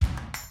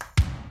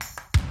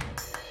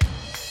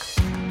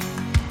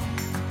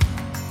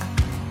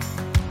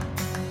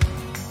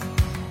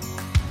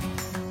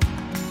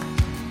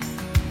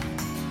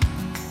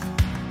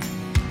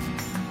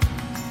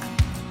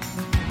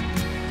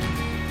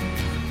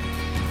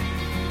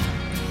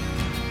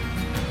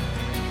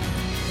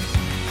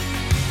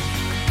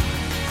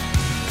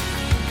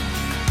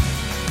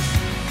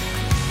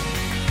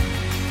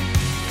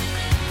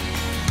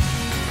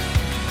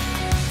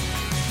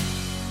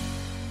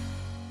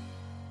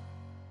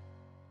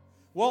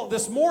Well,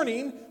 this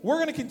morning, we're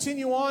going to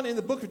continue on in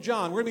the book of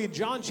John. We're going to be in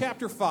John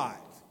chapter 5.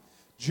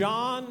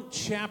 John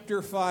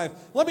chapter 5.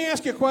 Let me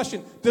ask you a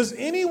question. Does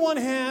anyone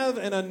have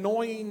an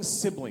annoying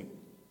sibling?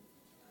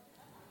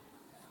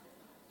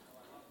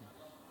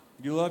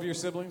 You love your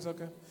siblings?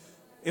 Okay.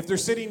 If they're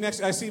sitting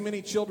next, I see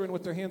many children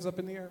with their hands up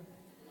in the air.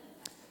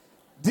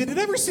 Did it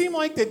ever seem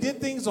like they did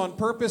things on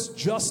purpose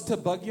just to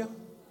bug you?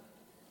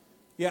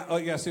 Yeah, oh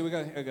yeah, see,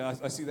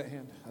 I see that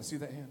hand.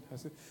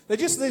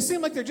 They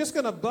seem like they're just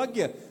going to bug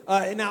you.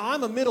 Now,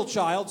 I'm a middle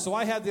child, so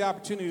I had the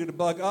opportunity to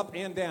bug up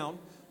and down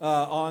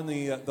on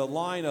the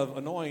line of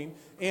annoying.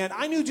 And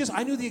I knew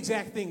the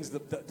exact things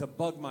to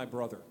bug my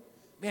brother.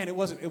 Man, it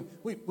wasn't,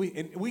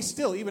 we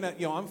still, even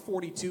at, I'm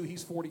 42,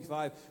 he's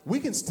 45, we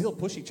can still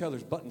push each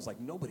other's buttons like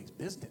nobody's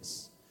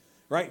business,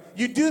 right?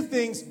 You do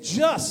things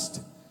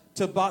just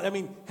to bother. I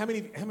mean, how many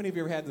of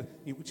you ever had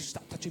would you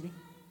stop touching me?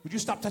 Would you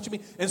stop touching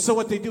me? And so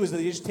what they do is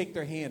they just take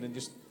their hand and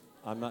just,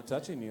 I'm not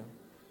touching you.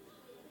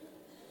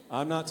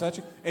 I'm not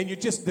touching. And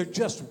they're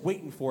just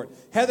waiting for it.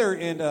 Heather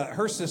and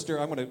her sister,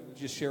 I'm going to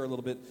just share a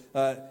little bit.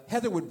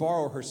 Heather would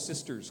borrow her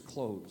sister's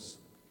clothes.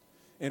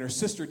 And her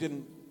sister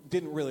didn't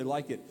really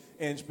like it.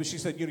 But she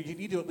said, you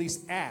need to at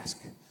least ask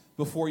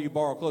before you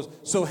borrow clothes.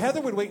 So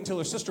Heather would wait until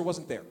her sister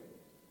wasn't there.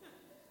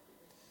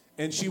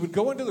 And she would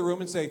go into the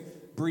room and say,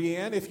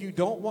 Brianne, if you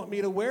don't want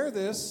me to wear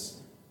this,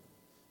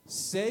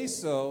 say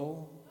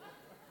so.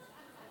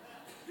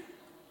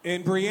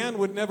 And Brianne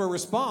would never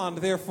respond,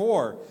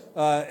 therefore,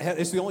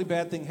 it's the only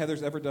bad thing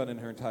Heather's ever done in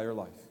her entire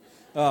life.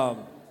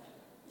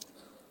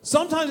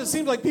 Sometimes it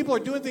seems like people are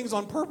doing things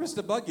on purpose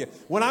to bug you.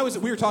 We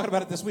were talking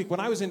about it this week. When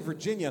I was in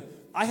Virginia,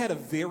 I had a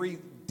very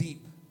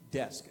deep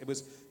desk. It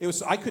was.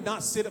 I could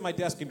not sit at my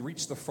desk and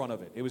reach the front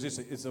of it.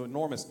 It's an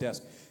enormous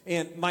desk.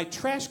 And my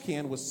trash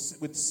can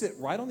would sit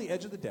right on the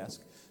edge of the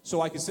desk,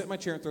 so I could sit in my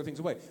chair and throw things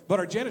away.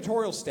 But our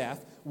janitorial staff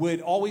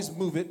would always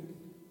move it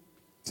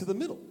to the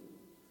middle.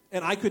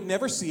 And I could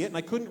never see it, and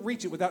I couldn't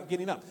reach it without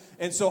getting up.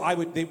 And so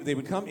they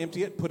would come,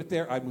 empty it, put it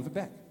there, I'd move it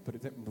back, put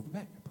it there, move it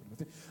back, put it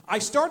there. I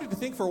started to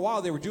think for a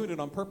while they were doing it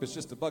on purpose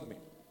just to bug me.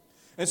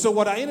 And so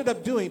what I ended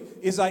up doing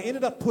is I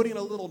ended up putting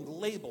a little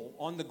label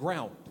on the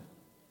ground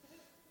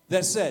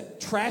that said,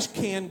 trash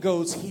can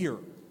goes here.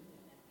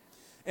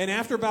 And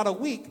after about a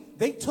week,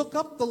 they took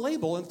up the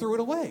label and threw it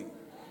away.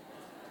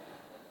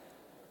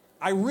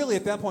 I really,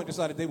 at that point,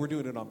 decided they were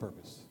doing it on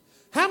purpose.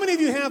 How many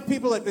of you have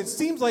people that it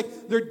seems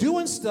like they're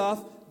doing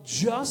stuff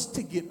just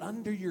to get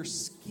under your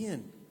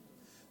skin?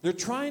 They're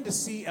trying to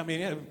see,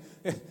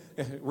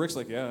 Rick's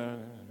like, yeah,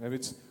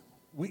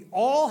 we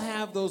all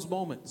have those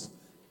moments.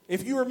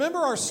 If you remember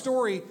our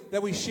story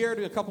that we shared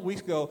a couple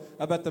weeks ago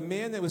about the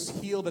man that was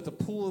healed at the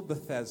pool of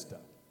Bethesda,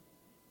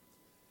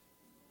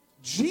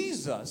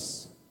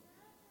 Jesus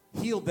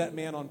healed that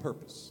man on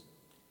purpose.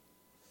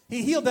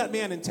 He healed that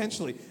man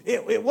intentionally.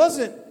 It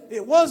wasn't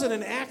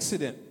an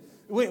accident.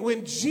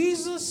 When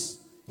Jesus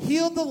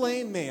healed the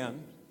lame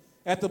man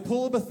at the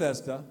pool of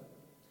Bethesda,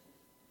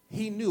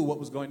 he knew what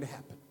was going to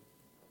happen.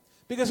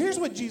 Because here's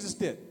what Jesus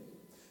did.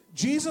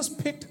 Jesus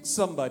picked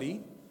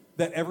somebody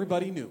that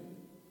everybody knew.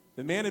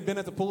 The man had been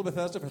at the pool of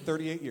Bethesda for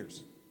 38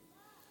 years.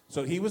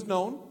 So he was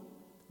known.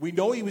 We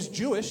know he was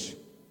Jewish.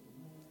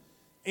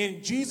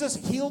 And Jesus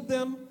healed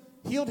him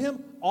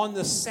on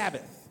the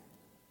Sabbath.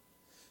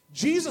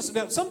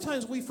 Now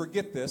sometimes we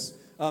forget this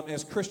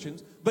as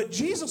Christians, but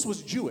Jesus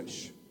was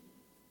Jewish.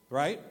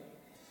 Right?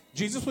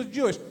 Jesus was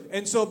Jewish.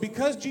 And so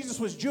because Jesus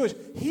was Jewish,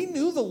 he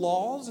knew the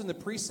laws and the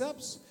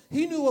precepts.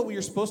 He knew what we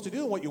were supposed to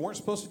do and what you weren't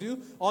supposed to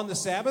do on the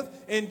Sabbath.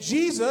 And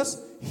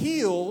Jesus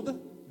healed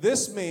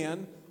this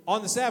man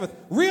on the Sabbath.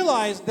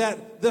 Realize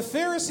that the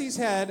Pharisees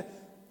had,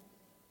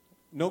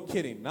 no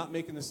kidding, not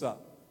making this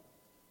up,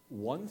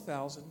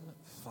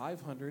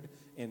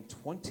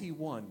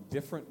 1,521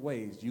 different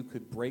ways you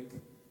could break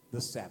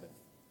the Sabbath.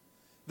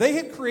 They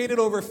had created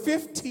over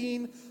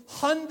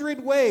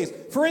 1,500 ways.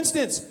 For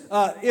instance,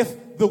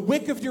 if the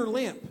wick of your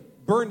lamp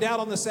burned out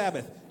on the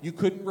Sabbath, you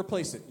couldn't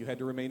replace it. You had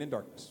to remain in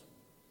darkness.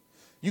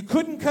 You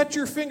couldn't cut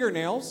your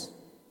fingernails,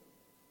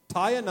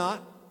 tie a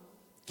knot,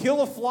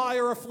 kill a fly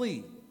or a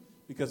flea,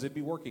 because it'd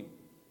be working.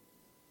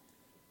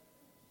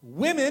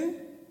 Women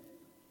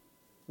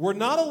were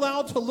not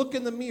allowed to look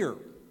in the mirror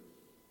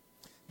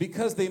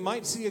because they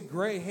might see a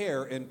gray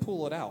hair and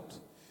pull it out,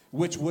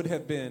 which would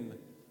have been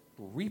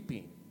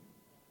reaping.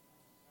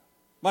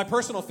 My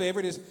personal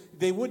favorite is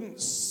they wouldn't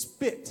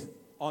spit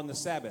on the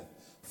Sabbath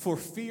for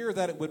fear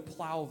that it would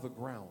plow the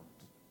ground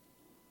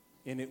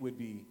and it would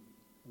be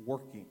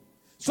working.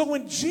 So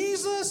when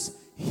Jesus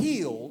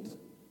healed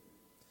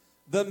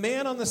the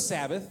man on the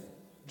Sabbath,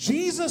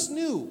 Jesus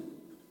knew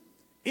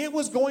it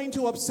was going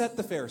to upset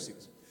the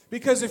Pharisees.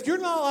 Because if you're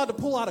not allowed to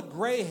pull out a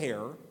gray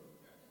hair,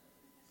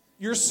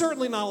 you're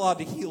certainly not allowed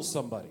to heal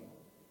somebody.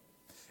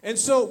 And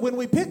so when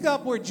we pick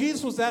up where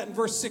Jesus was at in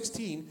verse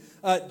 16,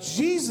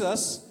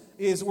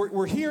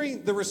 we're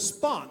hearing the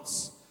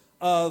response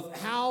of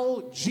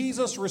how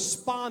Jesus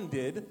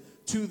responded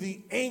to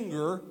the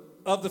anger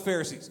of the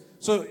Pharisees.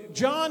 So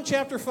John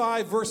chapter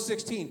 5, verse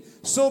 16.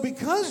 So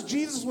because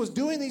Jesus was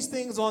doing these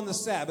things on the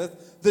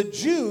Sabbath, the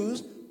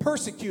Jews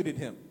persecuted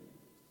him.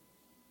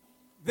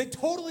 They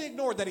totally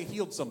ignored that he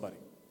healed somebody.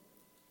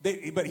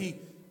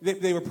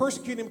 They were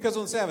persecuting him because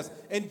on the Sabbath.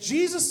 And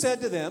Jesus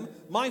said to them,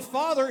 my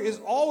Father is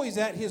always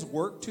at his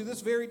work to this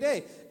very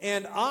day,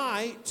 and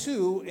I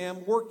too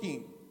am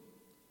working.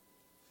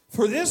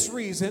 For this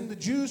reason, the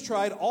Jews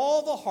tried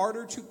all the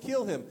harder to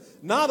kill him.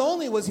 Not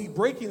only was he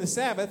breaking the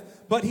Sabbath,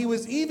 but he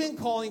was even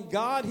calling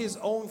God his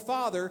own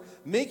Father,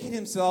 making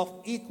himself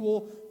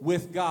equal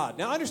with God.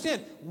 Now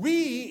understand,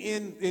 we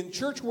in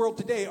church world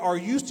today are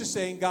used to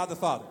saying God the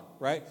Father,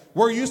 right?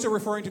 We're used to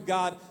referring to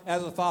God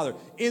as the Father.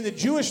 In the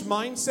Jewish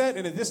mindset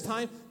and at this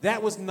time,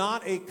 that was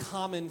not a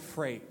common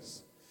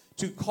phrase,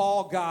 to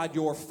call God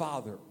your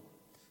Father.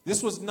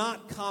 This was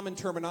not common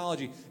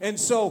terminology. And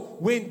so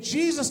when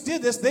Jesus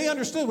did this, they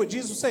understood what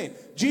Jesus was saying.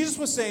 Jesus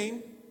was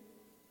saying,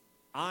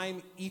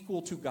 I'm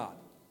equal to God.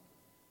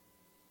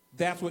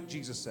 That's what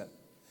Jesus said.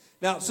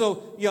 Now,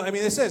 so,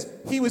 it says,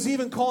 he was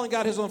even calling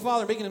God his own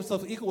Father, making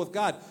himself equal with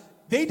God.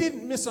 They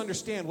didn't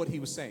misunderstand what he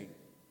was saying.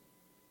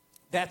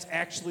 That's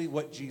actually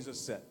what Jesus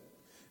said.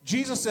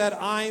 Jesus said,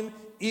 I'm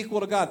equal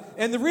to God.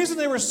 And the reason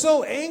they were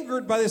so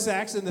angered by this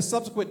act and the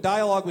subsequent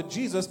dialogue with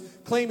Jesus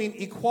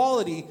claiming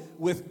equality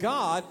with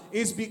God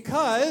is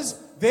because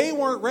they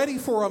weren't ready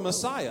for a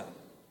Messiah.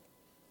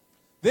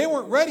 They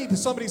weren't ready to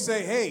somebody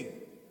say, hey,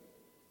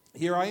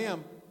 here I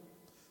am.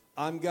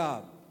 I'm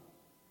God.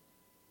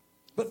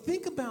 But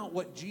think about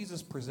what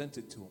Jesus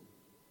presented to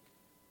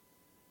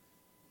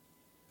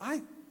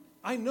them.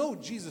 I know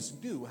Jesus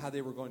knew how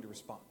they were going to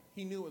respond.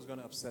 He knew it was going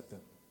to upset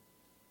them.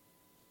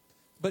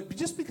 But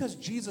just because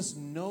Jesus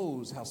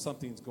knows how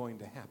something's going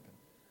to happen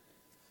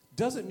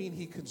doesn't mean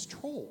he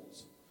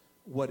controls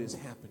what is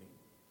happening.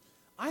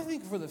 I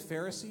think for the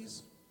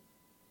Pharisees,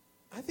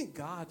 I think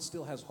God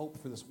still has hope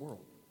for this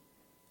world.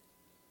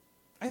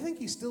 I think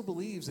he still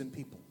believes in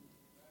people.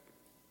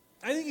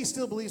 I think he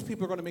still believes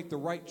people are going to make the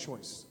right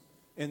choice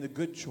and the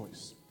good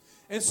choice.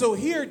 And so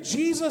here,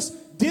 Jesus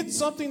did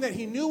something that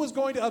he knew was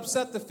going to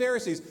upset the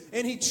Pharisees.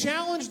 And he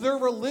challenged their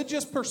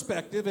religious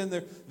perspective and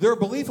their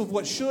belief of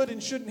what should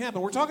and shouldn't happen.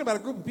 We're talking about a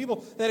group of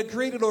people that had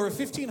created over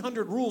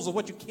 1,500 rules of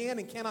what you can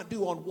and cannot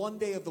do on one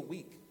day of the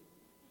week.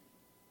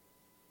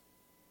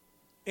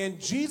 And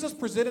Jesus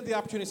presented the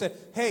opportunity and said,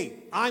 hey,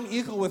 I'm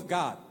equal with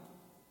God.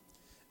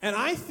 And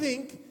I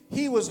think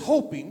he was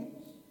hoping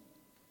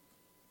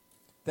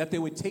that they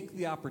would take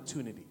the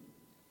opportunity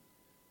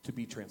to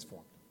be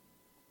transformed.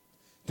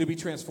 To be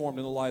transformed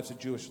in the lives of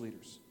Jewish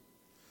leaders.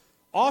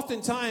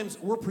 Oftentimes,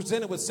 we're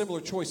presented with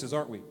similar choices,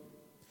 aren't we?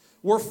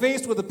 We're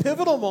faced with a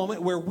pivotal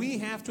moment where we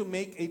have to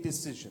make a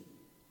decision.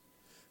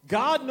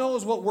 God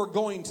knows what we're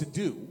going to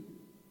do.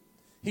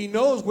 He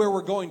knows where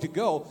we're going to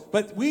go,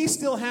 but we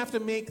still have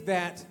to make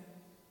that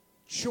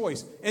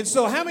choice. And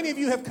so how many of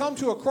you have come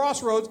to a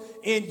crossroads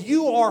and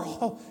you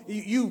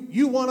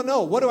want to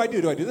know, what do I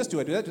do? Do I do this?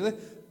 Do I do that? Do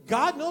that?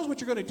 God knows what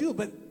you're going to do,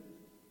 but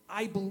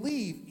I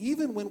believe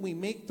even when we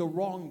make the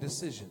wrong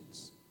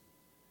decisions,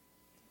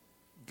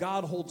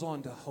 God holds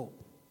on to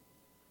hope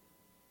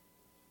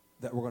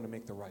that we're going to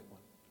make the right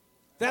one.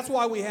 That's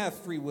why we have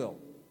free will.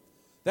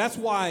 That's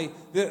why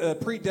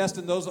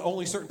predestined, those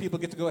only certain people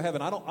get to go to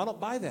heaven. I don't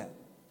buy that.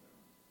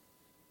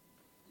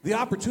 The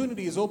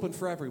opportunity is open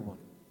for everyone.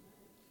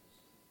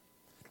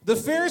 The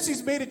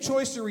Pharisees made a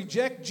choice to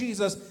reject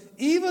Jesus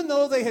even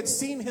though they had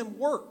seen him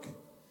work.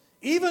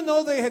 Even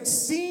though they had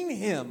seen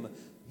him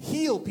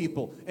heal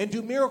people and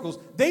do miracles.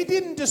 They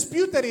didn't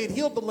dispute that he had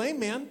healed the lame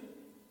man.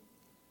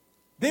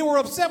 They were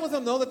upset with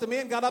him, though, that the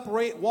man got up,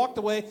 walked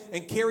away,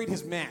 and carried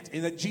his mat,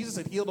 and that Jesus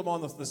had healed him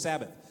on the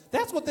Sabbath.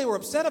 That's what they were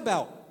upset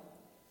about.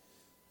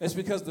 It's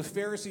because the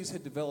Pharisees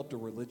had developed a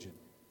religion.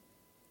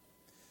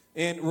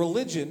 And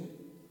religion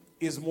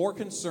is more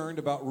concerned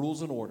about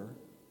rules and order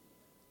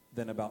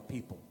than about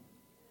people.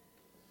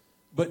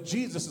 But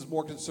Jesus is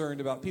more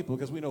concerned about people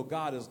because we know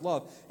God is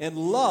love. And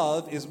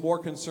love is more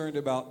concerned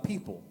about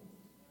people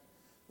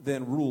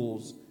than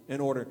rules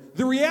and order.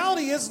 The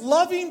reality is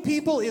loving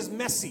people is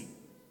messy.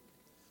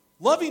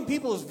 Loving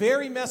people is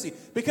very messy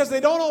because they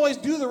don't always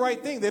do the right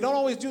thing. They don't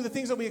always do the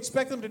things that we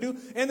expect them to do,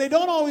 and they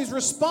don't always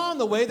respond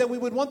the way that we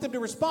would want them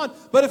to respond.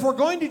 But if we're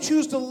going to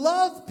choose to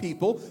love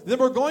people, then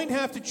we're going to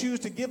have to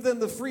choose to give them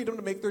the freedom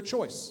to make their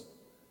choice.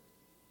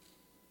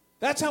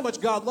 That's how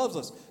much God loves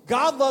us.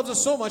 God loves us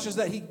so much is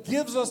that he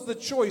gives us the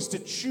choice to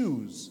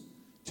choose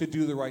to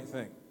do the right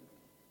thing.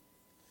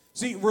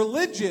 See,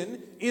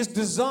 religion is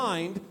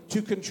designed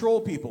to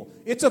control people.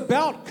 It's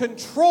about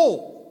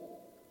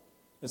control.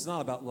 It's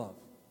not about love.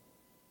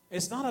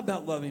 It's not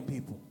about loving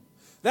people.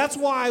 That's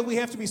why we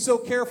have to be so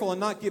careful and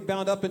not get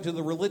bound up into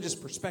the religious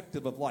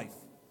perspective of life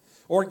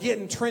or get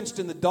entrenched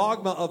in the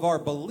dogma of our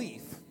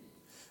belief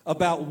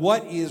about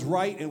what is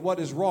right and what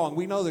is wrong.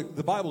 We know that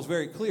the Bible is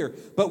very clear.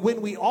 But when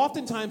we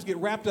oftentimes get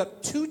wrapped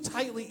up too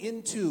tightly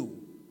into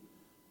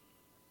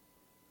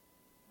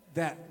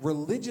that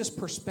religious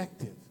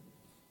perspective,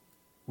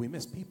 we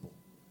miss people.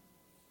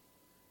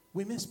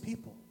 We miss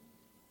people.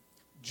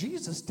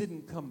 Jesus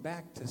didn't come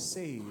back to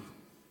save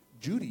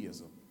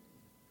Judaism.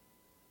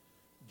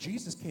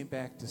 Jesus came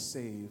back to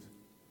save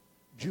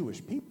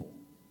Jewish people.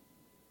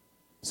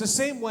 It's the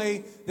same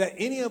way that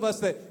any of us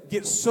that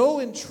get so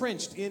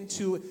entrenched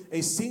into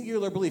a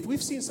singular belief.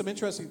 We've seen some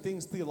interesting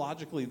things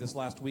theologically this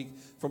last week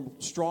from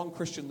strong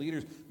Christian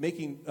leaders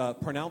making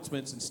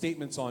pronouncements and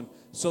statements on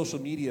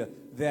social media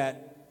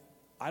that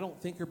I don't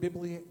think are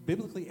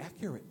biblically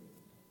accurate.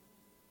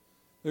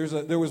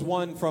 There was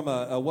one from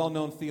a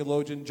well-known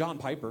theologian, John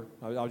Piper,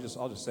 I'll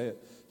just say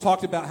it,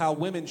 talked about how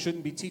women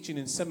shouldn't be teaching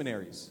in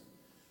seminaries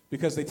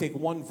because they take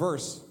one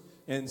verse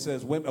and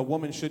says a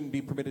woman shouldn't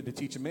be permitted to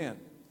teach a man.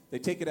 They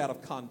take it out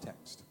of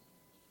context.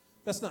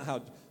 That's not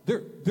how.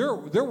 There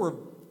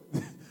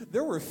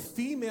were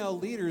female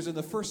leaders in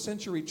the first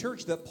century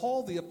church that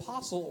Paul the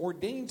apostle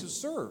ordained to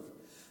serve.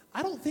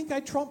 I don't think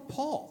I trump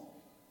Paul.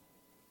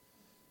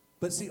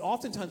 But see,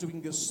 oftentimes we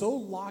can get so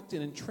locked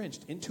and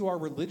entrenched into our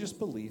religious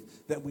belief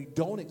that we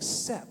don't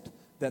accept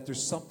that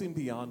there's something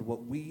beyond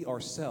what we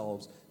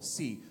ourselves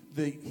see.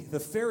 The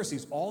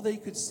Pharisees, all they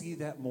could see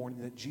that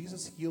morning, that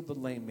Jesus healed the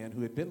lame man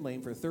who had been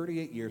lame for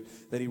 38 years,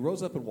 that he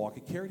rose up and walked,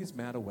 he carried his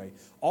mat away.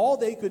 All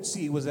they could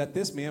see was that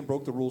this man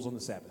broke the rules on the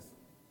Sabbath.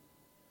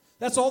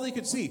 That's all they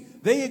could see.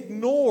 They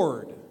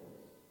ignored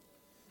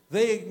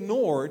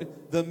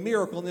the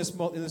miracle in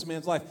this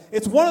man's life.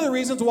 It's one of the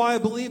reasons why I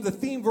believe the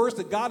theme verse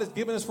that God has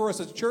given us for us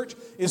as a church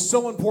is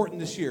so important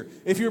this year.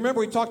 If you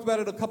remember, we talked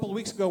about it a couple of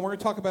weeks ago. We're going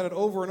to talk about it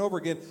over and over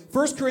again.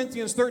 1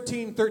 Corinthians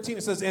 13:13,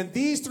 it says, and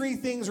these three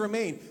things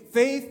remain,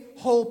 faith,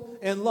 hope,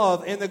 and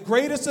love. And the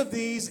greatest of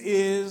these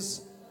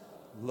is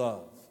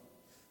love.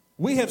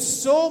 We have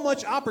so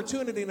much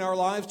opportunity in our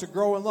lives to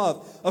grow in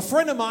love. A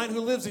friend of mine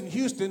who lives in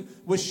Houston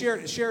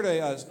shared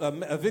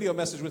a video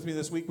message with me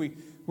this week.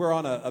 We're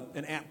on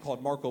an app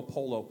called Marco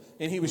Polo,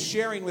 and he was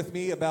sharing with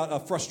me about a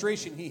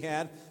frustration he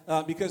had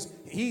because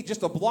he,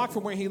 just a block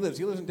from where he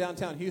lives in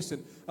downtown Houston,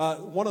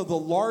 one of the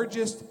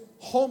largest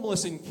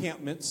homeless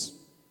encampments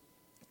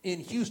in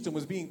Houston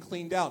was being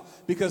cleaned out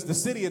because the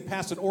city had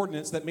passed an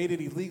ordinance that made it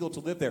illegal to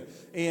live there.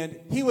 And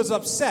he was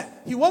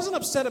upset. He wasn't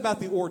upset about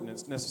the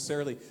ordinance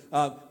necessarily.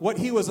 What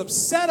he was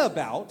upset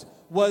about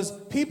was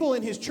people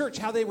in his church,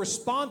 how they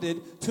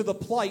responded to the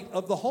plight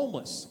of the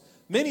homeless.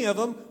 Many of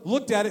them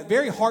looked at it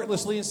very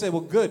heartlessly and said,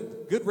 well,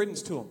 good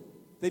riddance to them.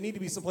 They need to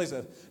be someplace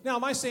else. Now,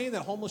 am I saying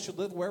that homeless should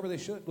live wherever they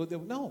should?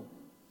 No.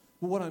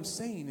 But what I'm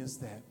saying is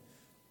that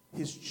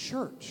his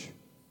church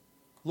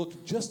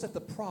looked just at the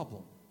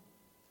problem,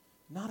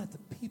 not at the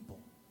people.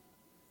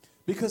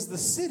 Because the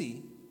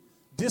city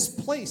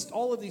displaced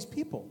all of these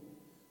people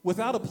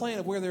without a plan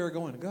of where they were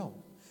going to go.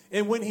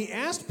 And when he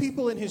asked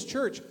people in his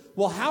church,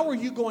 well, how are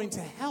you going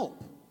to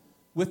help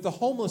with the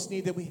homeless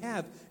need that we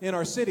have in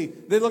our city?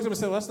 They looked at him and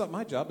said, well, that's not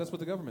my job. That's what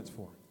the government's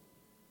for.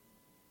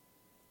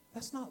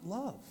 That's not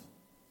love.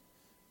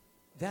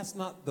 That's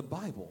not the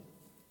Bible.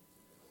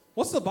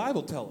 What's the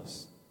Bible tell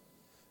us?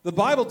 The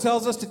Bible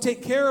tells us to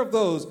take care of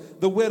those,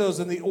 the widows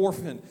and the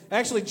orphan.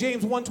 Actually,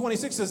 James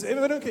 1:26 says,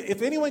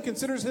 if anyone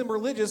considers him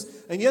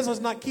religious and yet does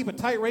not keep a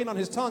tight rein on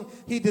his tongue,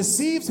 he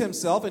deceives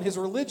himself and his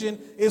religion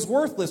is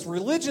worthless.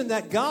 Religion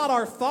that God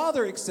our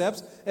Father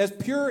accepts as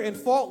pure and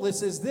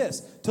faultless is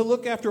this, to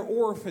look after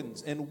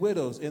orphans and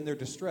widows in their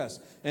distress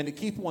and to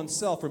keep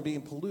oneself from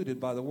being polluted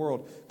by the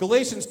world.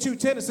 Galatians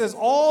 2:10, it says,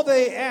 all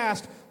they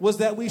asked was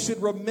that we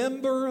should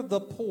remember the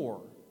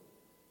poor,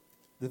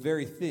 the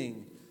very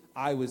thing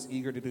I was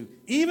eager to do.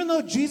 Even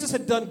though Jesus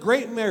had done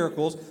great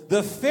miracles,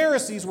 the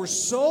Pharisees were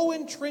so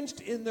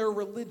entrenched in their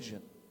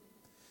religion,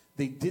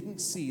 they didn't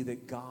see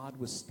that God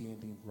was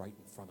standing right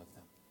in front of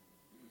them.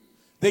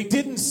 They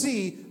didn't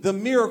see the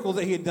miracle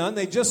that he had done.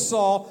 They just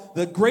saw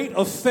the great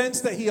offense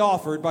that he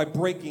offered by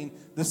breaking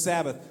the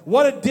Sabbath.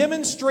 What a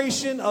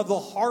demonstration of the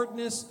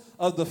hardness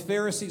of the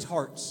Pharisees'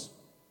 hearts.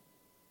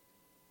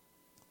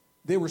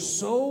 They were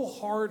so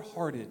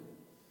hard-hearted,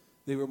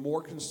 they were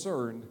more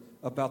concerned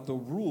about the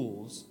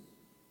rules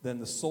than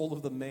the soul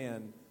of the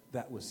man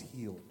that was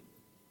healed.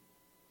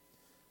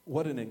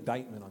 What an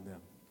indictment on them.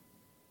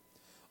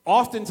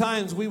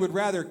 Oftentimes, we would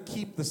rather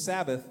keep the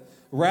Sabbath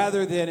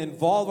rather than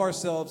involve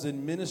ourselves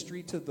in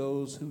ministry to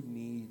those who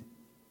need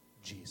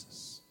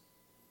Jesus.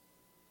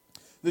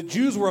 The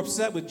Jews were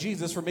upset with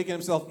Jesus for making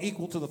himself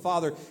equal to the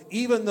Father,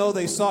 even though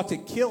they sought to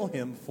kill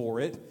him for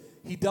it.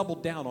 He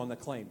doubled down on the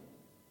claim.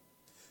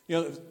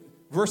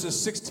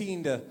 Verses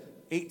 16 to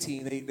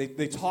 18,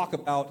 they talk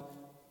about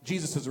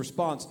Jesus'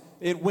 response.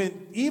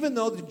 Even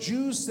though the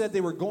Jews said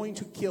they were going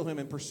to kill him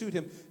and pursued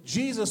him,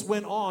 Jesus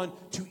went on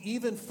to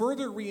even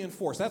further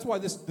reinforce. That's why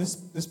this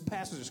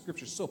passage of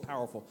Scripture is so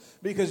powerful.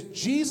 Because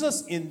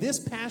Jesus, in this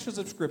passage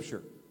of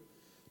Scripture,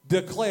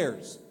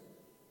 declares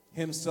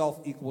himself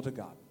equal to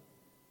God.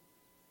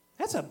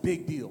 That's a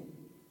big deal.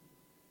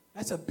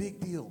 That's a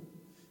big deal.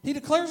 He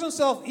declares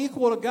himself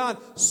equal to God,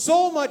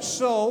 so much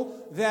so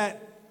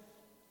that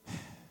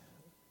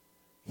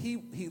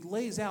he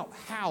lays out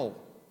how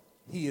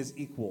he is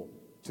equal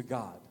to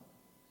God.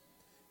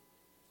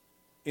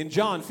 In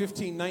John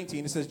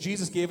 15:19, it says,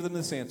 Jesus gave them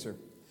this answer.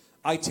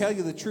 I tell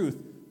you the truth,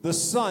 The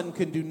Son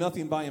can do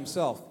nothing by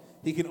himself.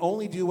 He can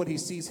only do what he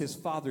sees his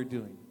Father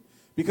doing.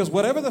 Because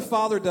whatever the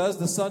Father does,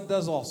 the Son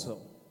does also.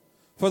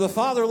 For the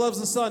Father loves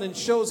the Son and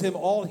shows him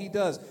all he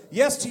does.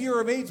 Yes, to your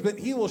amazement,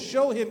 he will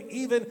show him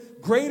even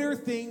greater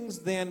things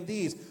than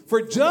these.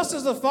 For just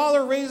as the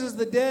Father raises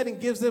the dead and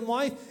gives them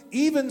life,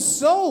 even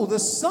so the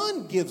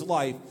Son gives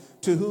life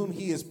to whom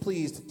he is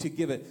pleased to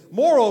give it.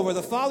 Moreover,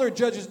 the Father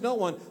judges no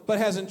one, but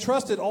has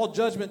entrusted all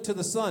judgment to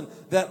the Son,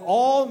 that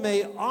all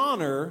may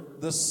honor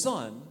the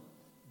Son,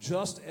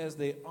 just as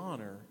they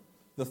honor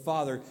the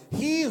Father.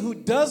 He who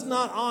does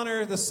not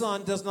honor the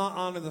Son does not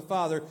honor the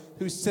Father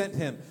who sent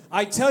him.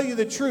 I tell you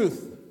the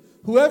truth.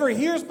 Whoever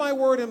hears my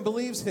word and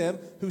believes him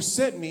who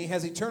sent me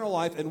has eternal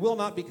life and will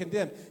not be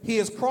condemned. He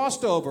has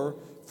crossed over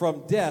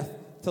from death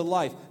to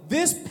life.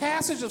 This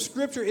passage of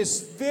Scripture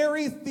is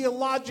very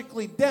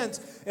theologically dense,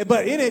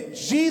 but in it,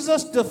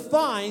 Jesus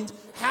defines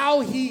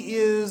how he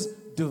is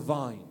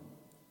divine.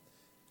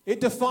 It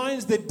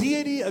defines the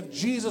deity of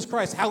Jesus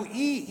Christ, how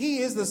he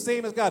is the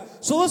same as God.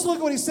 So let's look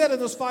at what he said in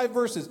those 5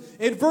 verses.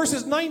 In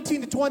verses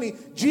 19 to 20,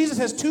 Jesus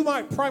has 2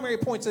 primary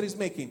points that he's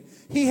making.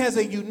 He has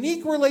a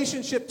unique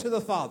relationship to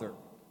the Father.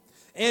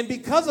 And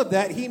because of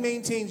that, he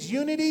maintains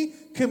unity,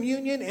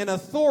 communion, and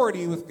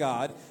authority with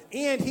God.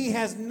 And he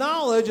has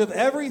knowledge of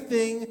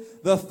everything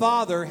the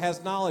Father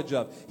has knowledge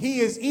of.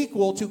 He is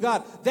equal to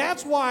God.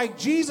 That's why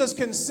Jesus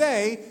can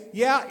say,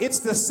 yeah,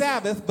 it's the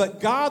Sabbath, but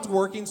God's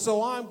working,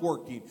 so I'm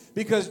working.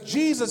 Because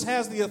Jesus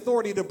has the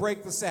authority to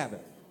break the Sabbath.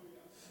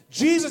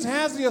 Jesus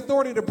has the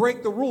authority to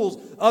break the rules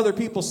other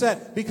people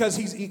set because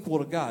he's equal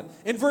to God.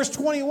 In verse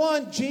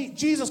 21,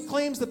 Jesus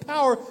claims the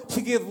power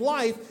to give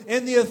life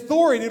and the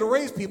authority to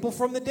raise people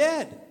from the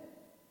dead.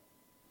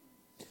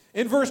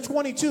 In verse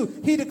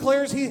 22, he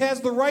declares he has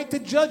the right to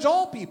judge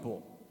all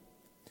people.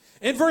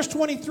 In verse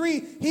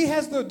 23, he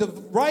has the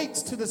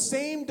rights to the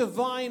same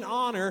divine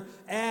honor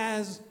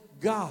as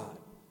God.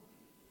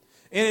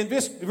 And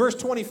in verse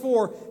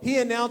 24, he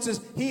announces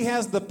he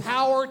has the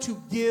power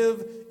to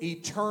give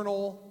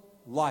eternal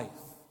life.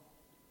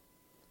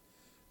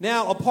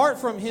 Now, apart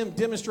from him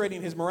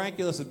demonstrating his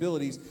miraculous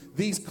abilities,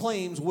 these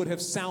claims would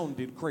have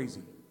sounded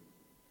crazy.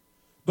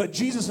 But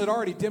Jesus had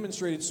already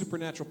demonstrated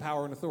supernatural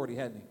power and authority,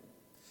 hadn't he?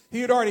 He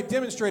had already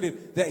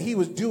demonstrated that he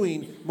was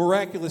doing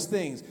miraculous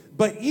things.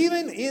 But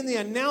even in the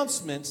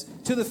announcements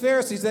to the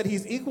Pharisees that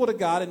he's equal to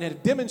God and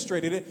had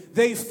demonstrated it,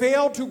 they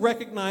failed to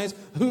recognize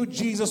who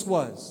Jesus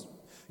was.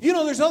 You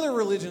know, there's other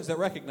religions that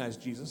recognize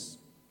Jesus.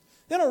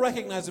 They don't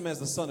recognize him as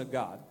the Son of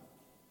God.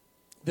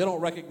 They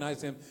don't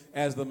recognize him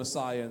as the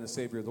Messiah and the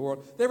Savior of the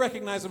world. They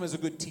recognize him as a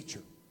good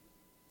teacher.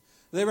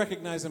 They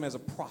recognize him as a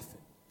prophet.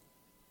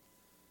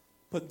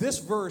 But this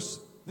verse,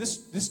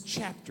 this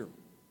chapter,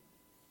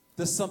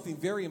 does something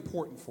very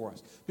important for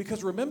us.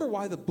 Because remember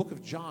why the book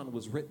of John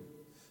was written.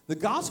 The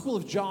Gospel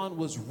of John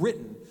was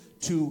written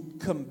to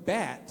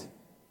combat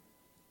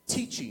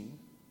teaching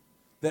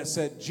that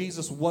said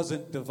Jesus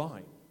wasn't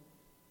divine.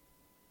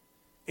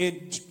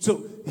 And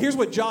so here's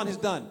what John has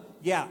done.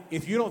 Yeah,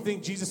 if you don't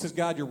think Jesus is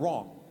God, you're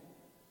wrong.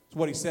 That's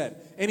what he said.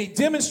 And he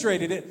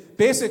demonstrated it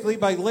basically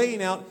by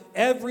laying out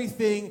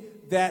everything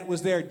that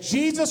was there.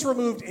 Jesus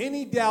removed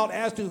any doubt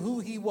as to who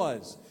he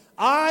was.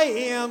 I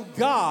am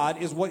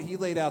God is what he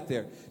laid out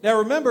there. Now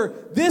remember,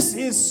 this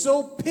is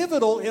so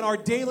pivotal in our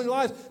daily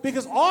lives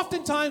because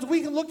oftentimes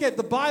we can look at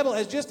the Bible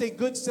as just a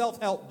good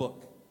self-help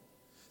book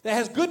that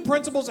has good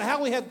principles of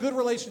how we have good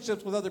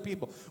relationships with other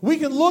people. We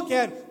can look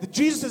at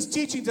Jesus'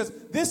 teachings as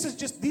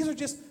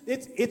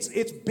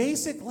it's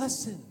basic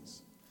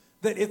lessons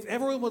that if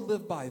everyone would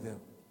live by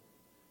them,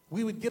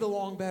 we would get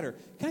along better.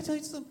 Can I tell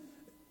you something?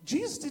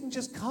 Jesus didn't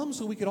just come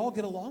so we could all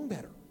get along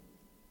better.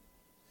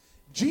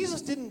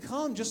 Jesus didn't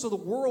come just so the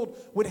world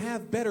would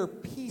have better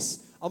peace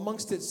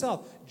amongst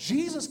itself.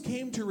 Jesus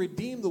came to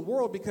redeem the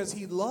world because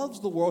he loves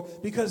the world,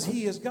 because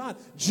he is God.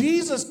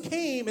 Jesus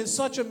came in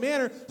such a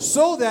manner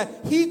so that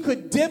he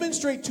could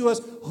demonstrate to us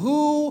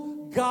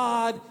who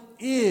God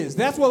is.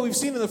 That's what we've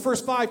seen in the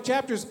first 5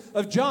 chapters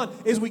of John,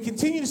 is we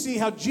continue to see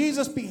how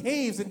Jesus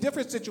behaves in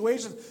different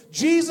situations.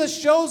 Jesus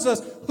shows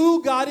us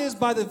who God is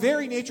by the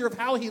very nature of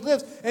how he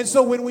lives. And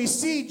so when we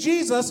see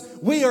Jesus,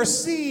 we are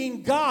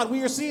seeing God.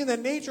 We are seeing the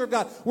nature of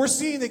God. We're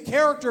seeing the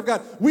character of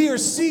God. We are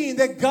seeing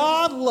that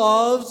God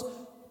loves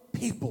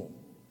people.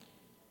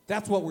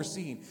 That's what we're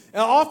seeing.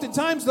 And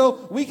oftentimes,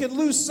 though, we can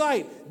lose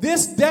sight.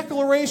 This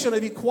declaration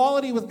of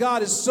equality with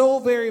God is so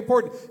very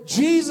important.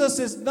 Jesus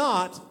is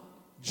not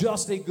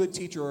just a good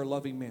teacher or a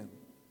loving man.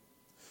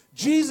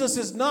 Jesus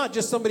is not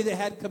just somebody that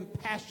had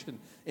compassion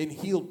and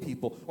healed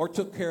people or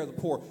took care of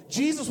the poor.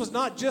 Jesus was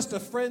not just a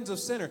friend of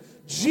sinners.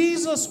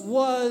 Jesus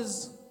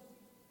was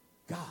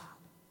God.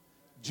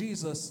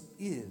 Jesus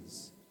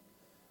is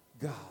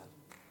God.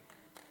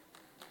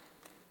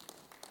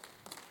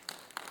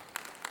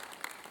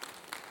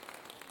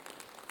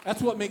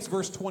 That's what makes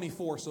verse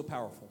 24 so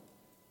powerful.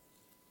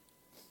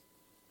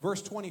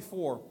 Verse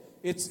 24,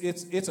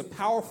 it's a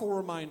powerful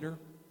reminder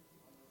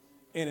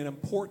and an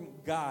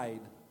important guide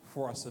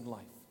for us in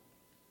life.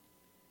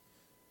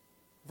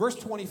 Verse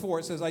 24,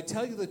 it says, I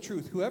tell you the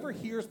truth, whoever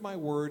hears my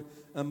word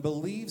and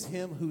believes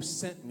him who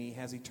sent me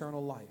has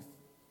eternal life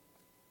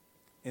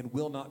and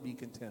will not be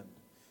condemned.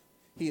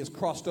 He has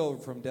crossed over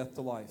from death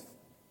to life.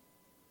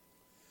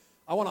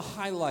 I want to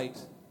highlight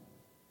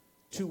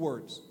two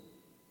words.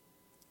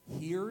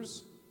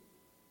 Hears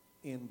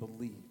and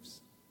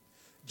believes.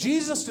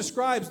 Jesus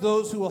describes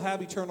those who will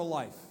have eternal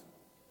life.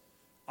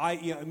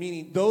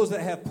 Meaning those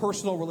that have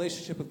personal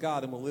relationship with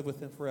God and will live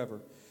with him forever.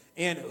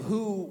 And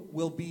who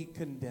will be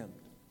condemned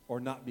or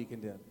not be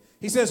condemned.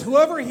 He says,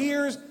 whoever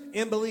hears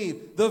and believes.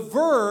 The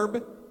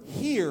verb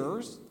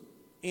hears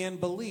and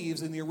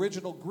believes in the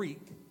original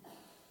Greek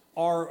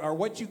are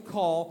what you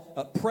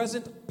call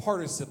present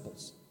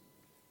participles.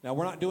 Now,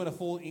 we're not doing a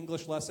full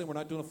English lesson. We're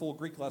not doing a full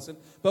Greek lesson.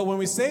 But when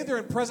we say they're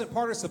in present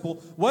participle,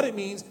 what it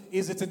means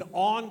is it's an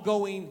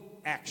ongoing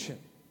action.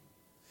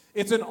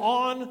 It's an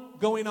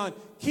ongoing on.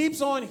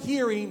 Keeps on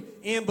hearing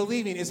and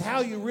believing is how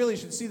you really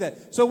should see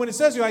that. So when it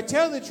says here, I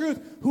tell you the truth,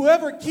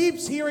 whoever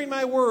keeps hearing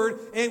my word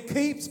and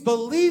keeps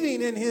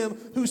believing in him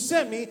who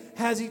sent me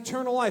has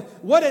eternal life.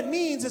 What it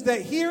means is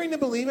that hearing and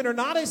believing are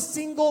not a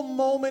single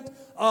moment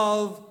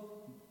of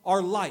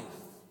our life.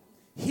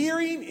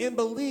 Hearing and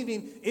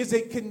believing is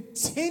a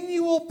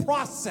continual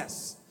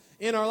process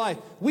in our life.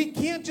 We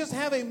can't just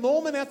have a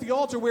moment at the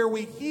altar where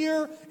we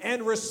hear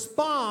and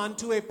respond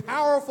to a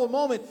powerful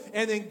moment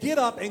and then get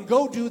up and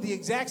go do the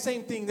exact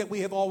same thing that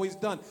we have always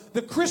done.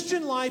 The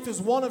Christian life is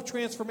one of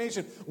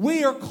transformation.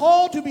 We are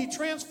called to be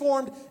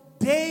transformed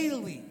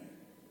daily.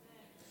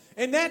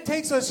 And that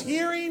takes us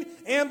hearing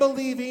and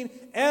believing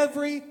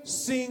every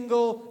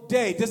single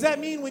day. Does that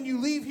mean when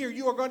you leave here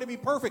you are going to be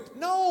perfect?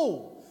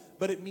 No.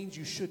 But it means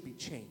you should be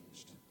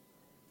changed.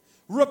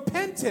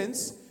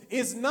 Repentance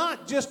is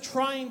not just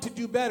trying to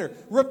do better.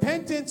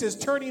 Repentance is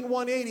turning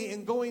 180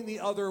 and going the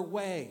other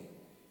way.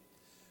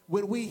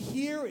 When we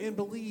hear and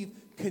believe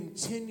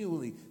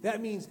continually,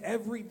 that means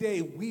every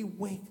day we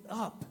wake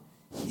up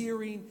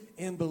hearing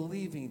and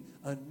believing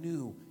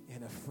anew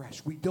and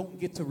afresh. We don't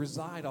get to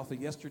reside off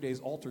of yesterday's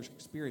altar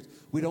experience.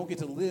 We don't get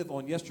to live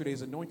on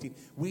yesterday's anointing.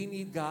 We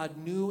need God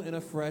new and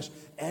afresh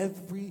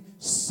every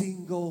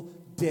single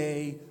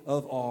day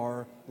of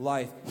our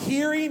life.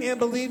 Hearing and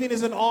believing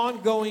is an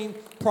ongoing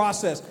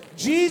process.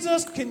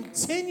 Jesus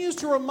continues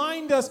to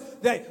remind us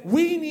that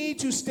we need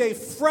to stay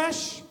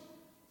fresh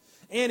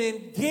and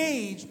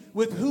engaged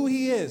with who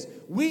he is.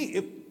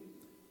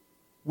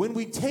 When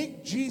we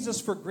take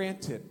Jesus for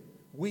granted,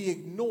 we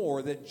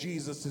ignore that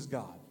Jesus is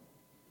God.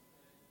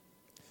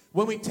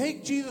 When we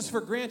take Jesus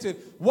for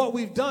granted, what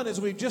we've done is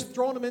we've just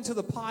thrown him into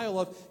the pile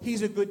of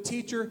he's a good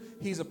teacher,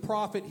 he's a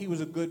prophet, he was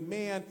a good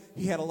man,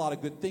 he had a lot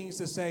of good things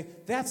to say.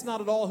 That's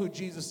not at all who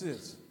Jesus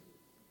is.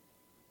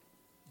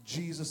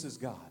 Jesus is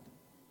God.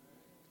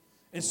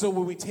 And so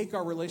when we take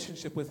our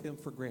relationship with him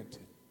for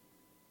granted,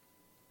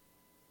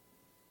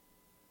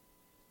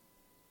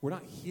 we're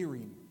not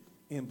hearing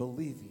and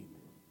believing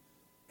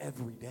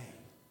every day.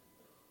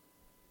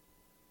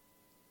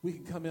 We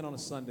can come in on a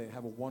Sunday and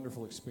have a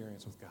wonderful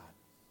experience with God.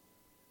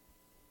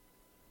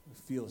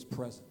 We feel his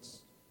presence.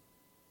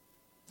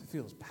 To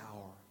feel his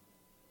power.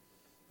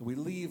 And we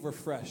leave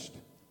refreshed.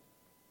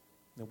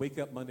 And wake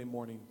up Monday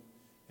morning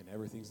and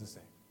everything's the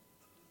same.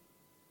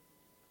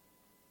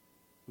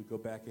 We go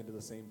back into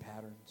the same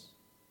patterns.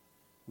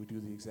 We do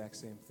the exact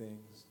same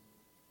things.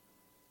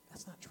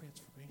 That's not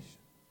transformation.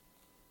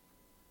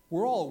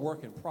 We're all a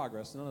work in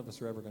progress. None of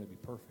us are ever going to be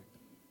perfect.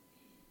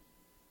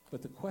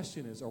 But the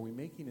question is, are we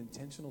making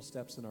intentional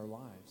steps in our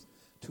lives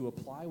to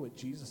apply what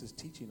Jesus is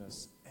teaching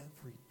us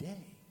every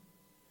day?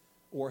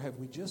 Or have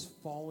we just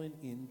fallen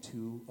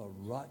into a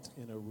rut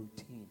and a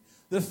routine?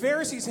 The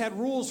Pharisees had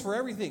rules for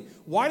everything.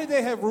 Why did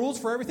they have rules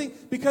for everything?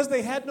 Because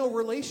they had no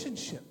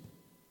relationship.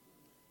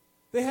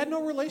 They had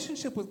no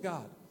relationship with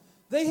God.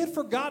 They had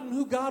forgotten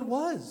who God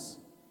was.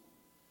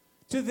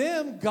 To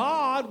them,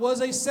 God was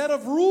a set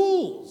of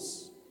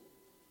rules.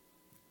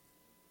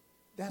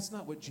 That's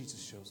not what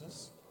Jesus shows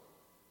us.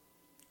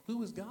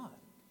 Who is God?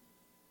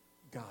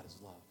 God is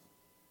love.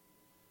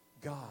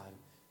 God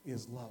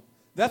is love.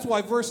 That's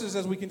why verses,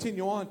 as we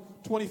continue on,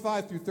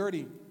 25 through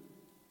 30,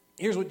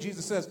 here's what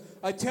Jesus says.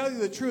 I tell you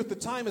the truth, the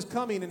time is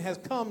coming and has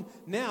come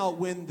now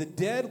when the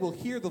dead will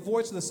hear the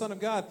voice of the Son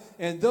of God,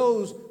 and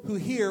those who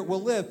hear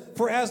will live.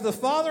 For as the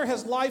Father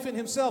has life in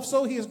himself,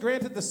 so he has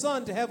granted the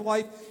Son to have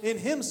life in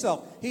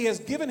himself. He has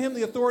given him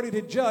the authority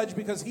to judge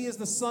because he is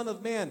the Son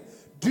of Man.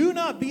 Do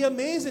not be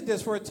amazed at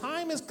this, for a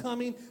time is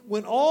coming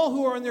when all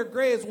who are in their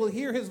graves will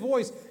hear his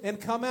voice and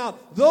come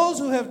out. Those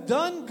who have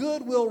done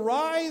good will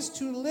rise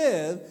to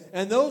live,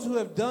 and those who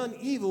have done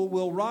evil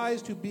will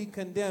rise to be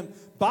condemned.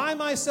 By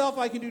myself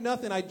I can do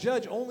nothing. I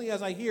judge only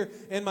as I hear,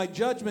 and my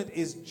judgment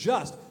is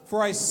just.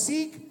 For I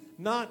seek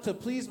not to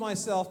please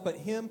myself, but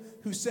him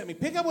who sent me.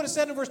 Pick up what it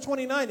said in verse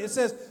 29. It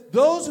says,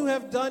 those who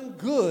have done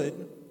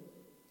good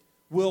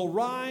will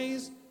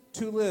rise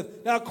to live.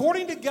 Now,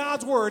 according to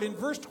God's word, in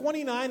verse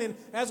 29, and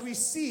as we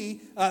see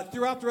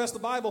throughout the rest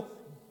of the Bible,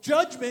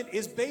 judgment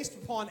is based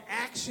upon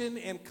action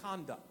and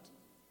conduct.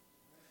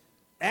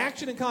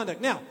 Action and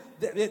conduct. Now,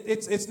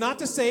 it's not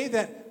to say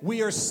that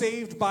we are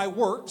saved by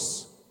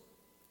works.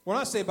 We're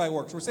not saved by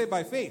works. We're saved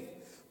by faith.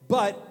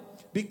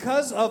 But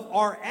because of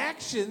our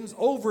actions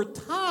over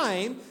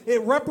time,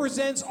 it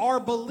represents our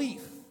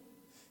belief.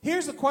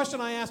 Here's the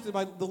question I asked in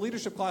the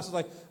leadership classes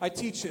I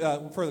teach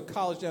for the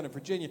college down in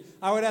Virginia.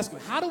 I would ask them,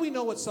 how do we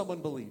know what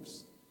someone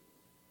believes?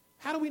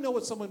 How do we know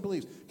what someone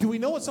believes? Do we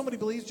know what somebody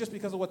believes just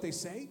because of what they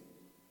say?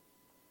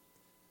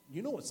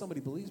 You know what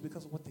somebody believes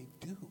because of what they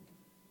do.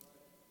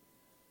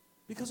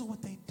 Because of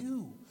what they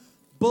do.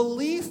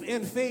 Belief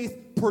and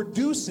faith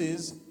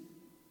produces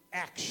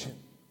action.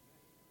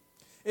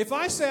 If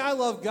I say I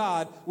love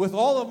God with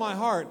all of my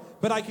heart,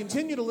 but I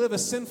continue to live a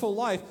sinful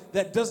life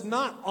that does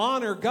not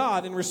honor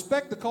God and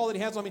respect the call that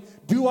He has on me,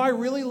 do I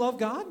really love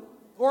God?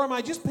 Or am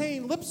I just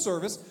paying lip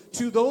service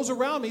to those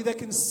around me that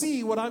can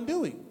see what I'm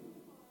doing?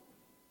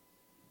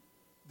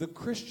 The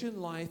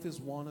Christian life is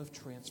one of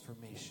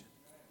transformation.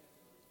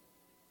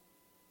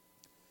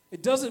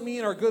 It doesn't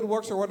mean our good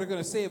works are what are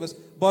going to save us,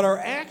 but our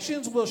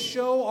actions will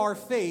show our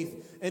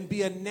faith and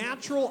be a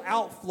natural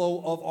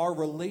outflow of our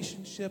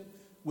relationship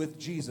with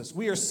Jesus.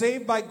 We are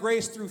saved by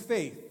grace through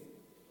faith,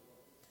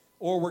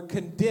 or we're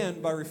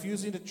condemned by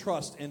refusing to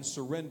trust and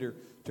surrender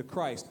to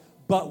Christ.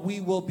 But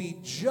we will be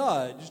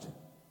judged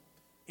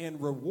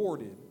and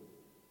rewarded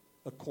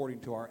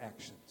according to our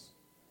actions.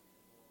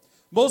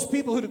 Most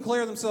people who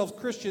declare themselves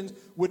Christians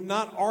would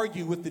not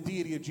argue with the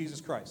deity of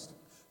Jesus Christ.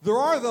 There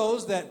are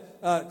those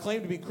that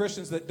claim to be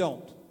Christians that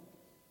don't,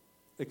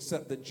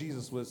 except that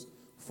Jesus was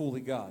fully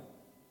God.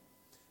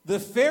 The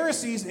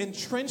Pharisees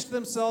entrenched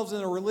themselves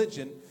in a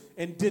religion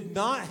and did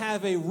not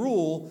have a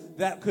rule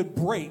that could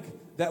break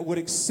that would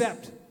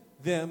accept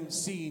them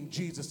seeing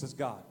Jesus as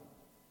God.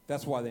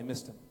 That's why they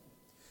missed Him.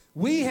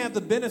 We have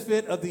the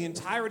benefit of the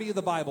entirety of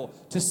the Bible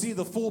to see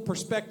the full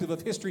perspective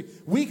of history.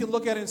 We can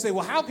look at it and say,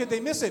 well, how could they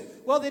miss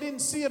it? Well, they didn't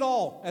see it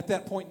all at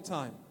that point in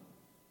time.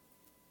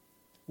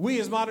 We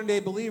as modern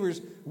day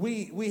believers,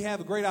 we have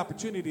a great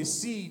opportunity to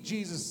see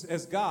Jesus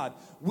as God.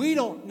 We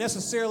don't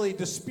necessarily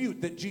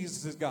dispute that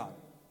Jesus is God.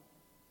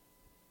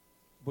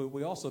 But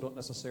we also don't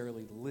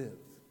necessarily live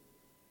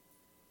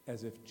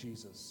as if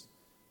Jesus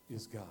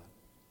is God.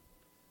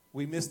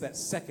 We miss that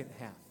second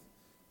half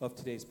of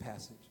today's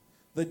passage.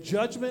 The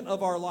judgment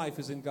of our life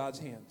is in God's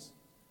hands.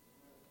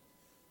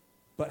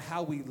 But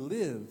how we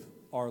live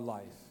our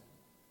life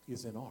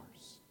is in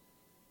ours.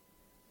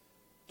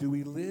 Do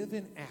we live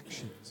in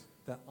actions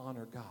that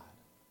honor God?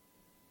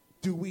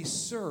 Do we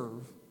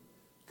serve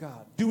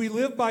God? Do we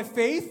live by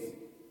faith?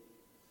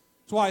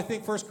 That's why I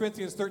think 1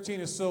 Corinthians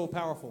 13 is so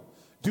powerful.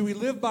 Do we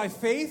live by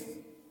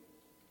faith?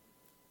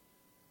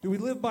 Do we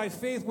live by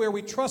faith where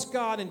we trust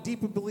God and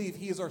deeply believe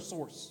He is our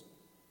source?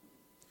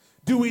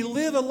 Do we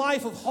live a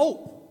life of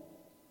hope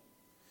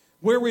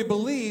where we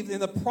believe in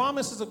the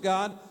promises of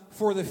God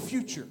for the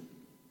future?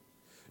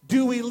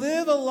 Do we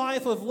live a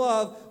life of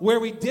love where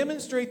we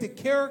demonstrate the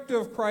character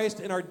of Christ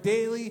in our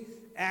daily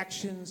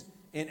actions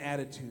and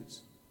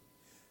attitudes?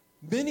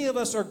 Many of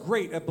us are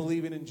great at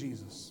believing in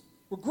Jesus.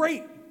 We're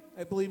great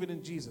at believing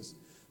in Jesus.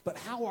 But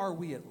how are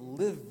we at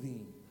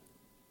living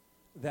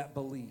that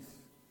belief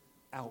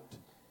out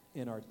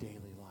in our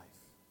daily life?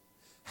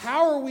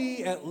 How are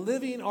we at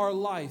living our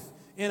life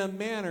in a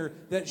manner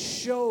that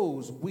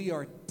shows we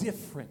are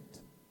different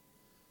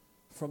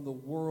from the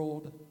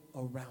world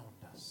around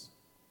us?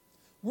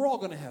 We're all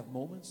going to have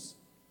moments,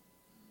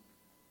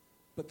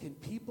 but can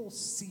people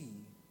see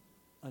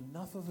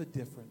enough of a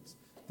difference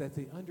that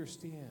they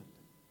understand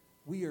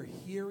we are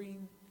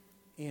hearing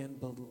and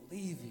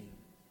believing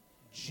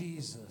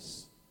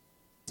Jesus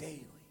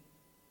daily?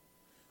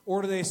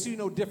 Or do they see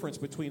no difference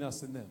between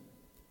us and them?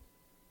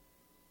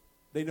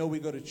 They know we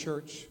go to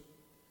church.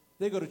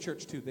 They go to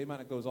church too. They might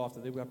not go as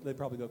often. They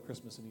probably go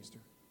Christmas and Easter.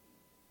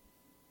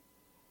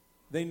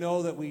 They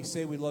know that we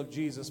say we love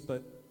Jesus,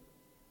 but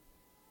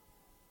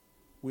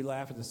we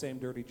laugh at the same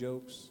dirty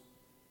jokes.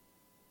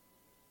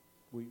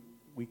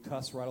 We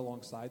cuss right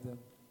alongside them.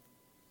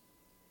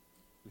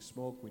 We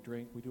smoke, we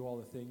drink, we do all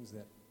the things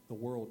that the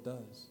world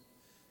does.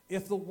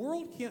 If the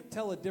world can't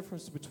tell a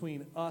difference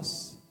between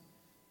us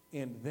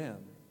and them,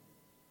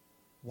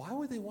 why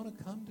would they want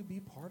to come to be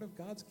part of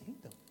God's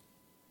kingdom?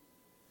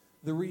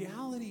 The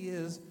reality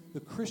is the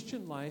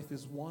Christian life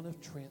is one of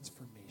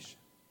transformation.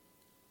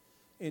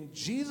 And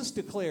Jesus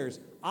declares,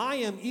 I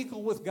am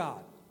equal with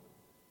God.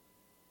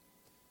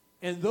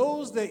 And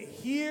those that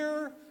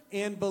hear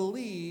and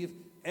believe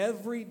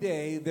every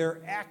day, their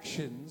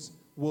actions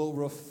will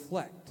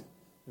reflect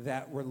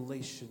that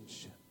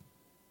relationship.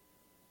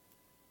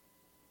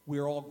 We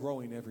are all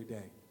growing every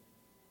day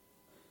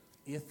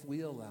if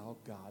we allow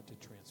God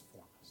to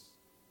transform us.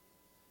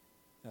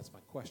 That's my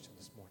question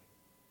this morning.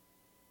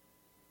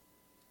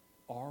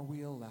 Are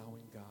we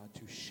allowing God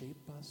to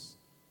shape us,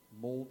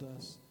 mold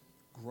us,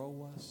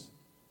 grow us,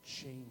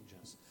 change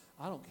us?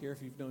 I don't care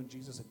if you've known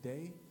Jesus a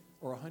day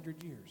or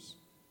 100 years.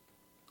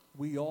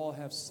 We all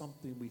have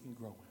something we can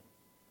grow in.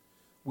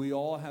 We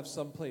all have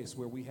some place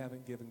where we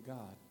haven't given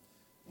God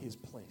His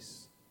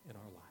place in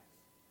our life.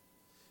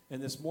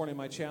 And this morning,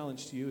 my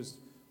challenge to you is,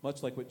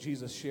 much like what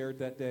Jesus shared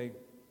that day.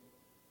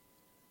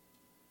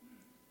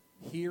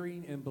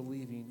 Hearing and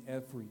believing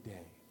every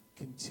day,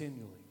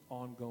 continually,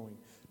 ongoing,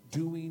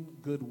 doing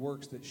good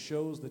works that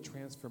shows the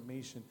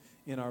transformation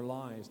in our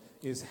lives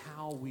is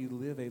how we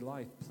live a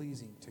life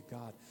pleasing to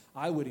God.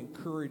 I would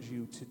encourage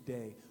you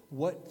today,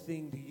 what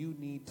thing do you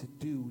need to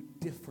do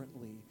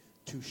differently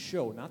to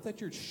show? Not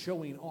that you're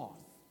showing off.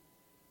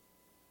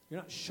 You're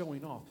not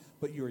showing off,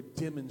 but you're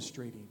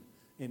demonstrating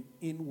an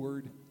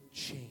inward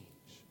change.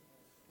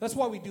 That's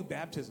why we do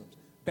baptisms.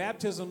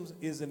 Baptisms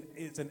is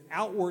an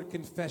outward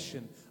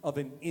confession of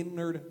an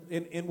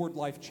inward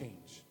life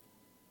change.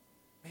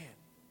 Man,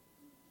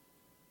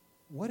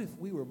 what if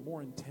we were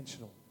more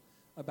intentional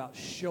about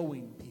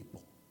showing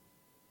people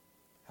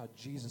how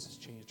Jesus has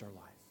changed our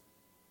life?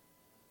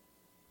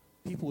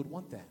 People would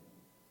want that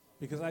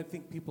because I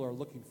think people are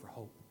looking for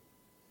hope.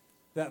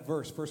 That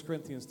verse, 1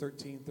 Corinthians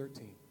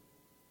 13:13.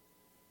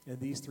 And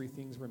these three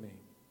things remain: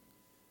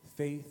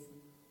 faith,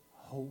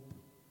 hope,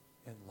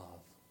 and love.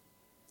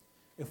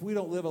 If we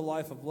don't live a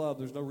life of love,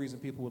 there's no reason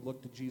people would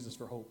look to Jesus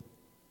for hope.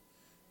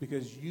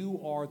 Because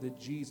you are the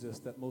Jesus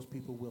that most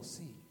people will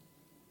see.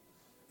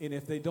 And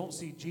if they don't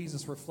see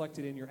Jesus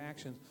reflected in your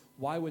actions,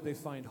 why would they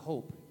find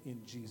hope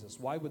in Jesus?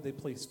 Why would they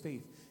place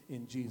faith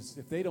in Jesus?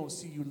 If they don't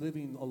see you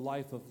living a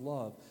life of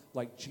love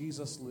like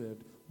Jesus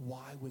lived,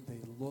 why would they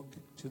look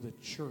to the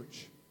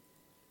church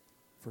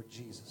for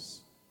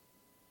Jesus?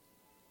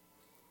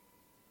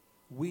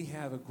 We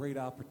have a great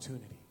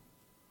opportunity.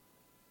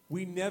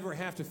 We never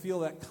have to feel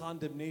that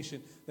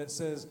condemnation that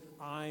says,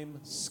 I'm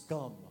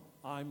scum.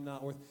 I'm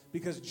not worth,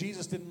 because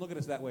Jesus didn't look at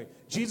us that way.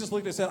 Jesus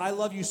looked at us and said, I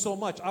love you so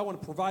much. I want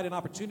to provide an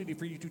opportunity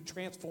for you to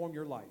transform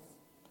your life.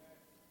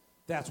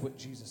 That's what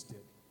Jesus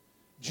did.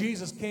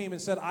 Jesus came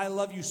and said, I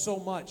love you so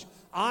much.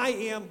 I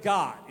am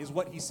God, is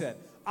what he said.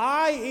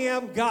 I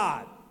am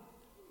God.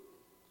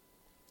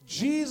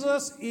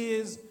 Jesus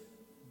is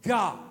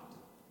God.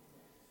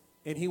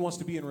 And he wants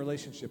to be in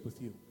relationship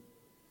with you.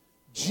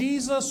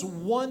 Jesus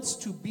wants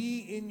to be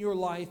in your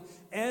life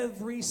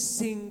every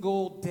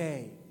single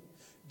day.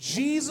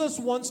 Jesus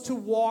wants to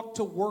walk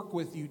to work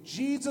with you.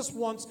 Jesus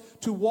wants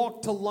to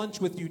walk to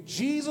lunch with you.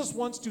 Jesus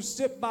wants to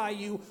sit by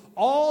you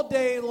all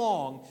day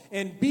long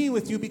and be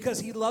with you because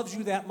he loves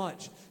you that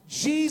much.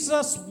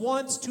 Jesus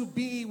wants to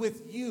be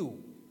with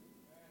you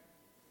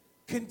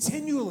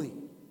continually.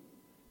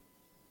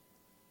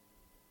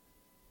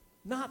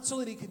 Not so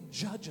that he can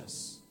judge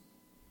us,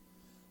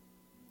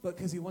 but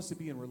because he wants to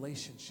be in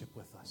relationship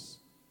with us.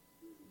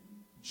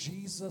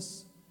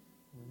 Jesus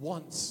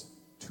wants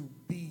to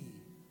be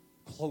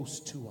close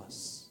to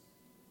us.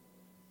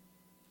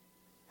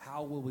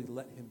 How will we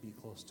let him be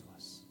close to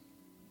us?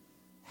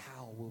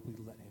 How will we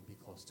let him be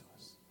close to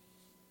us?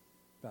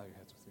 Bow your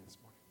heads with me this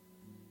morning.